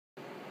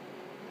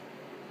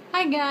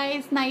Hi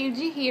guys,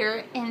 Nayuji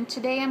here, and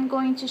today I'm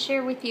going to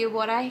share with you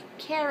what I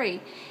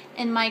carry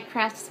in my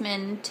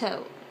Craftsman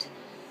tote.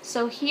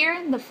 So here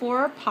in the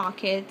 4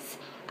 pockets,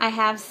 I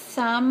have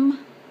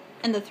some,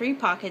 in the 3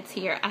 pockets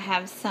here, I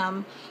have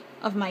some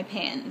of my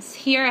pens.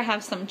 Here I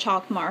have some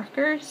chalk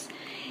markers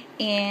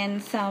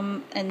and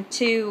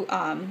 2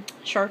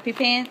 Sharpie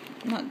pens,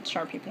 not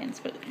Sharpie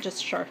pens, but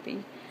just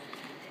Sharpie.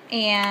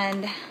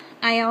 And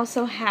I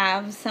also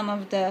have some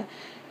of the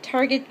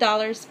Target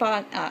Dollar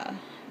Spot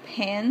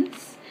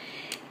pens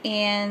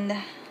and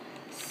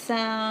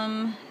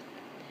some,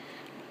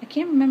 I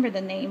can't remember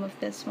the name of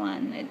this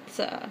one.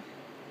 It's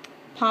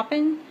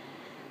Poppin'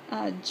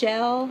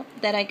 gel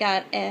that I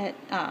got at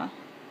I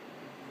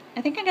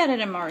think I got it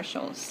at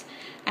Marshall's.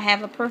 I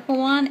have a purple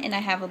one and I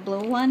have a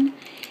blue one,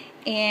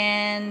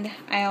 and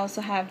I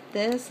also have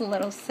this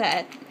little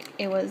set.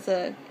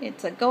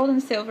 It's a gold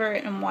and silver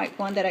and white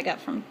one that I got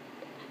from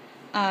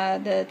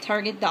the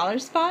Target Dollar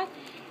Spot.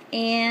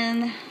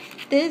 And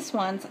this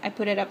ones I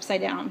put it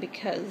upside down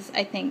because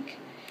I think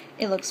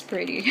it looks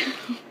pretty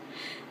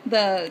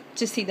to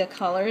see the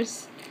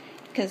colors,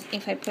 because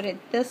if I put it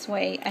this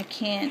way I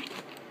can't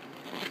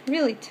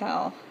really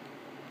tell,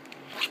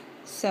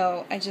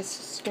 so I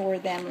just store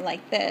them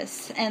like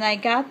this. And I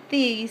got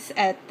these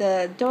at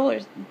the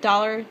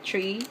Dollar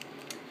Tree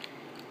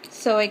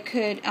so I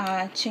could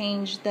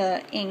change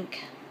the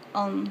ink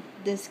on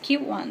these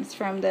cute ones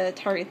from the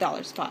Target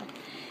Dollar Spot.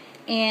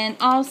 And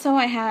also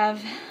I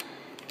have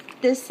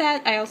this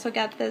set. I also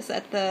got this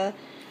at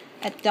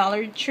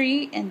Dollar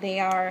Tree, and they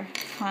are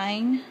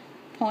fine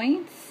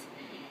points.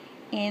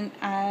 And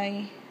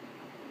let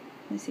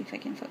me see if I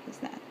can focus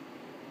that.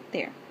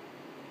 There.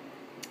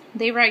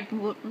 They write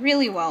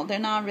really well. They're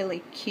not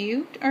really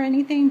cute or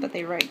anything, but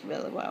they write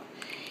really well.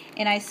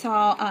 And I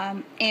saw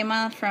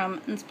Emma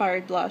from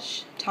Inspired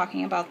Blush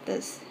talking about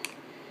this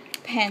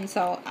pen,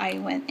 so I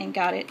went and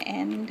got it,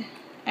 and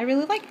I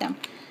really like them.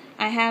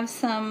 I have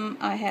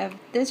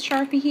this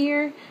Sharpie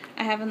here.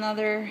 I have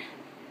another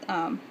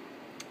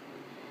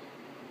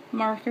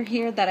marker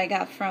here that I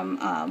got from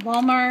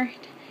Walmart,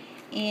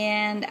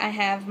 and I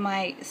have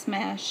my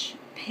Smash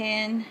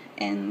pen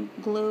and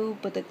glue,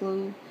 but the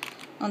glue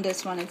on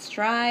this one is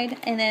dried.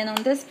 And then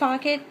on this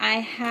pocket I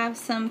have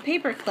some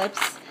paper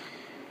clips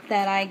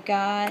that I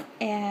got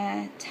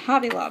at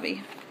Hobby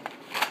Lobby.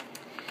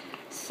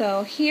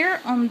 So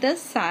here on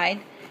this side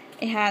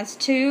it has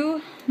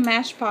 2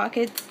 mesh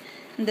pockets.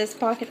 In this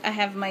pocket I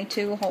have my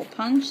 2 hole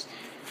punch.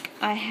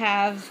 I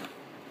have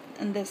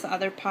in this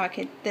other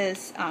pocket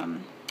this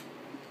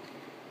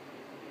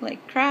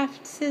like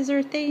craft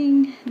scissor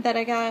thing that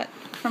I got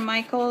from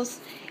Michael's,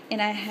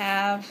 and I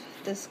have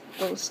this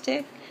glow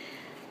stick.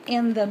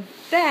 In the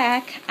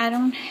back I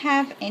don't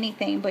have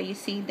anything, but you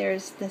see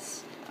there's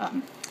this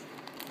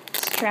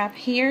strap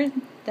here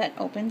that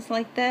opens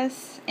like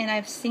this, and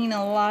I've seen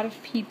a lot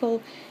of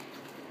people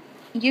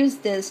use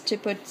this to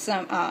put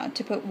some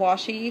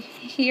washi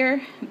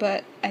here,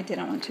 but I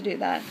didn't want to do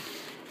that.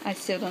 I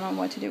still don't know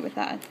what to do with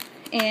that.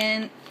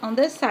 And on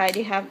this side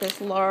you have this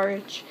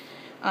large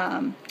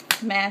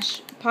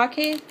mesh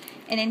pocket,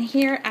 and in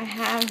here I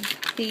have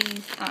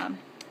these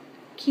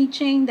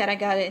keychain that I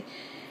got it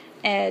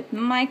at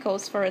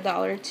Michael's for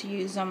 $1 to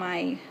use on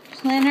my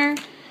planner.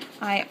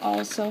 I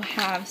also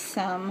have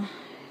some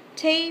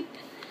tape.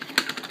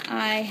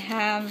 I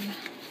have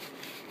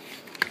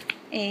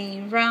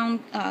a round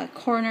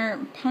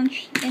corner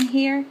punch in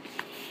here,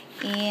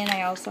 and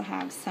I also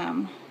have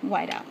some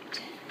whiteout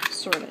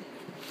sort of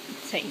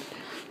tape.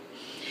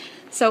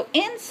 So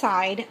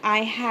inside I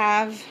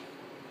have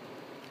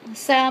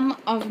some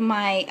of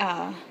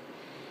my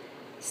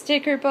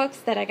sticker books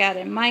that I got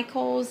at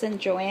Michael's and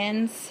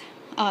Joann's,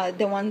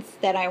 the ones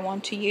that I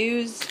want to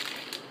use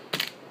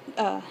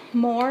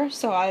more,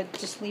 so I'll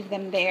just leave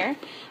them there.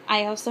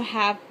 I also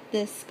have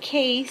this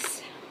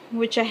case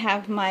which I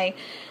have my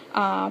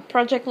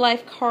Project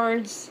Life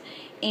cards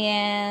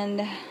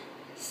and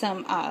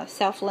some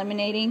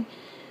self-laminating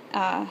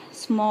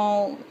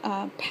small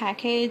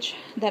package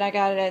that I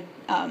got at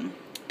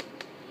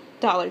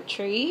Dollar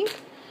Tree.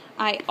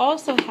 I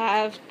also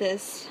have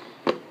this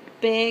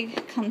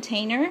big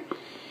container,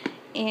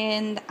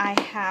 and I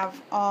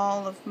have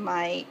all of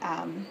my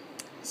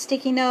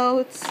sticky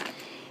notes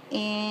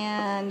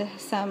and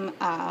some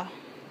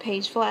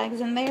page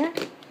flags in there.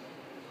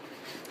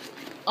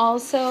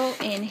 Also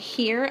in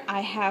here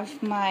I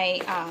have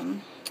my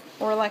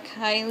Orla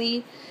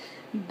Kylie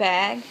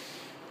bag,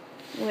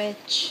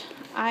 which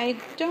I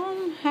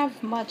don't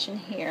have much in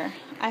here.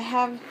 I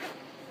have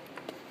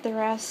the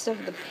rest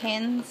of the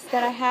pens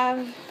that I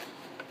have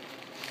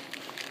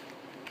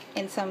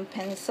and some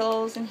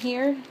pencils in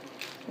here.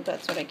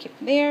 That's what I keep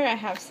there. I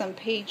have some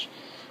page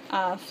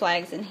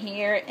flags in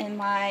here, and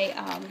my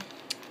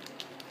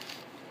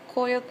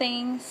coil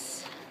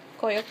clips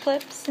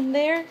in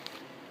there.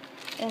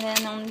 And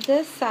then on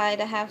this side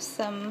I have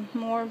some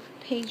more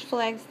page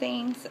flags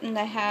things, and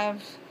I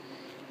have,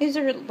 these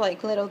are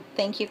like little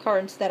thank you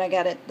cards that I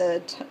got at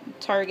the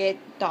Target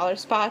Dollar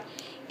Spot,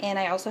 and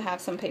I also have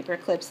some paper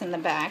clips in the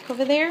back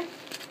over there.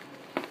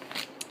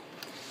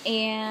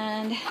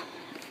 And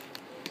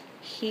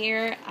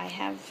here I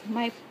have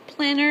my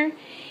planner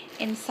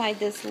inside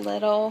this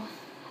little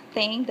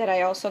thing that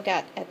I also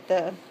got at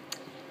the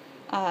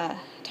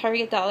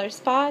Target dollar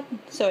spot,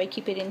 so I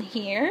keep it in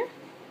here.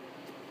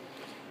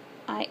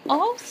 I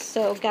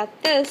also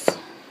got this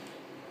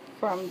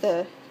from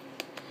the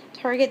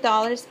Target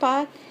dollar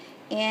spot,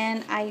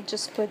 and I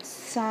just put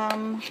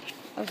some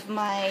of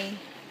my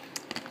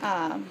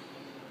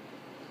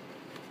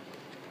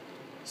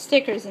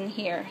stickers in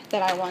here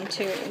that I want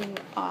to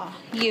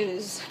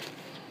use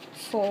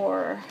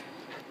for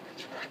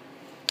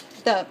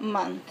the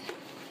month.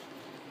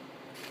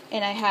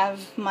 And I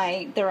have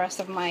the rest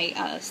of my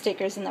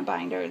stickers in the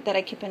binder that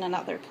I keep in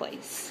another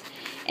place.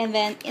 And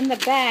then in the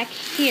back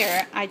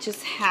here, I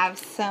just have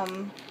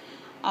some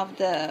of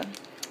the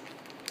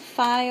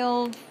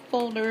file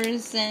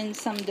folders and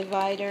some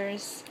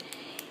dividers,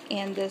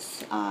 and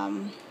this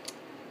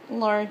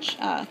large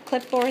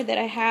clipboard that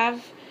I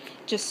have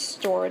just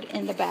stored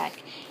in the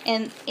back.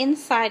 And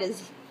inside,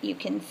 as you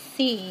can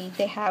see,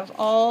 they have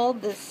all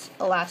this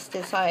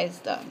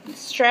elasticized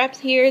straps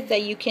here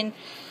that you can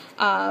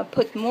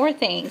put more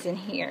things in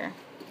here.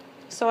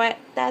 So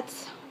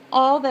that's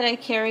all that I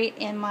carry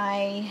in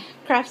my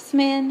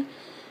Craftsman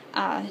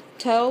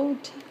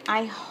tote.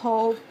 I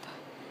hope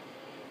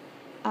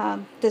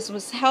this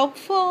was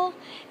helpful,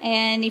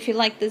 and if you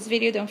like this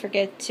video, don't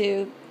forget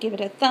to give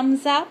it a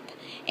thumbs up,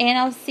 and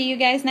I'll see you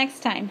guys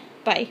next time.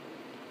 Bye.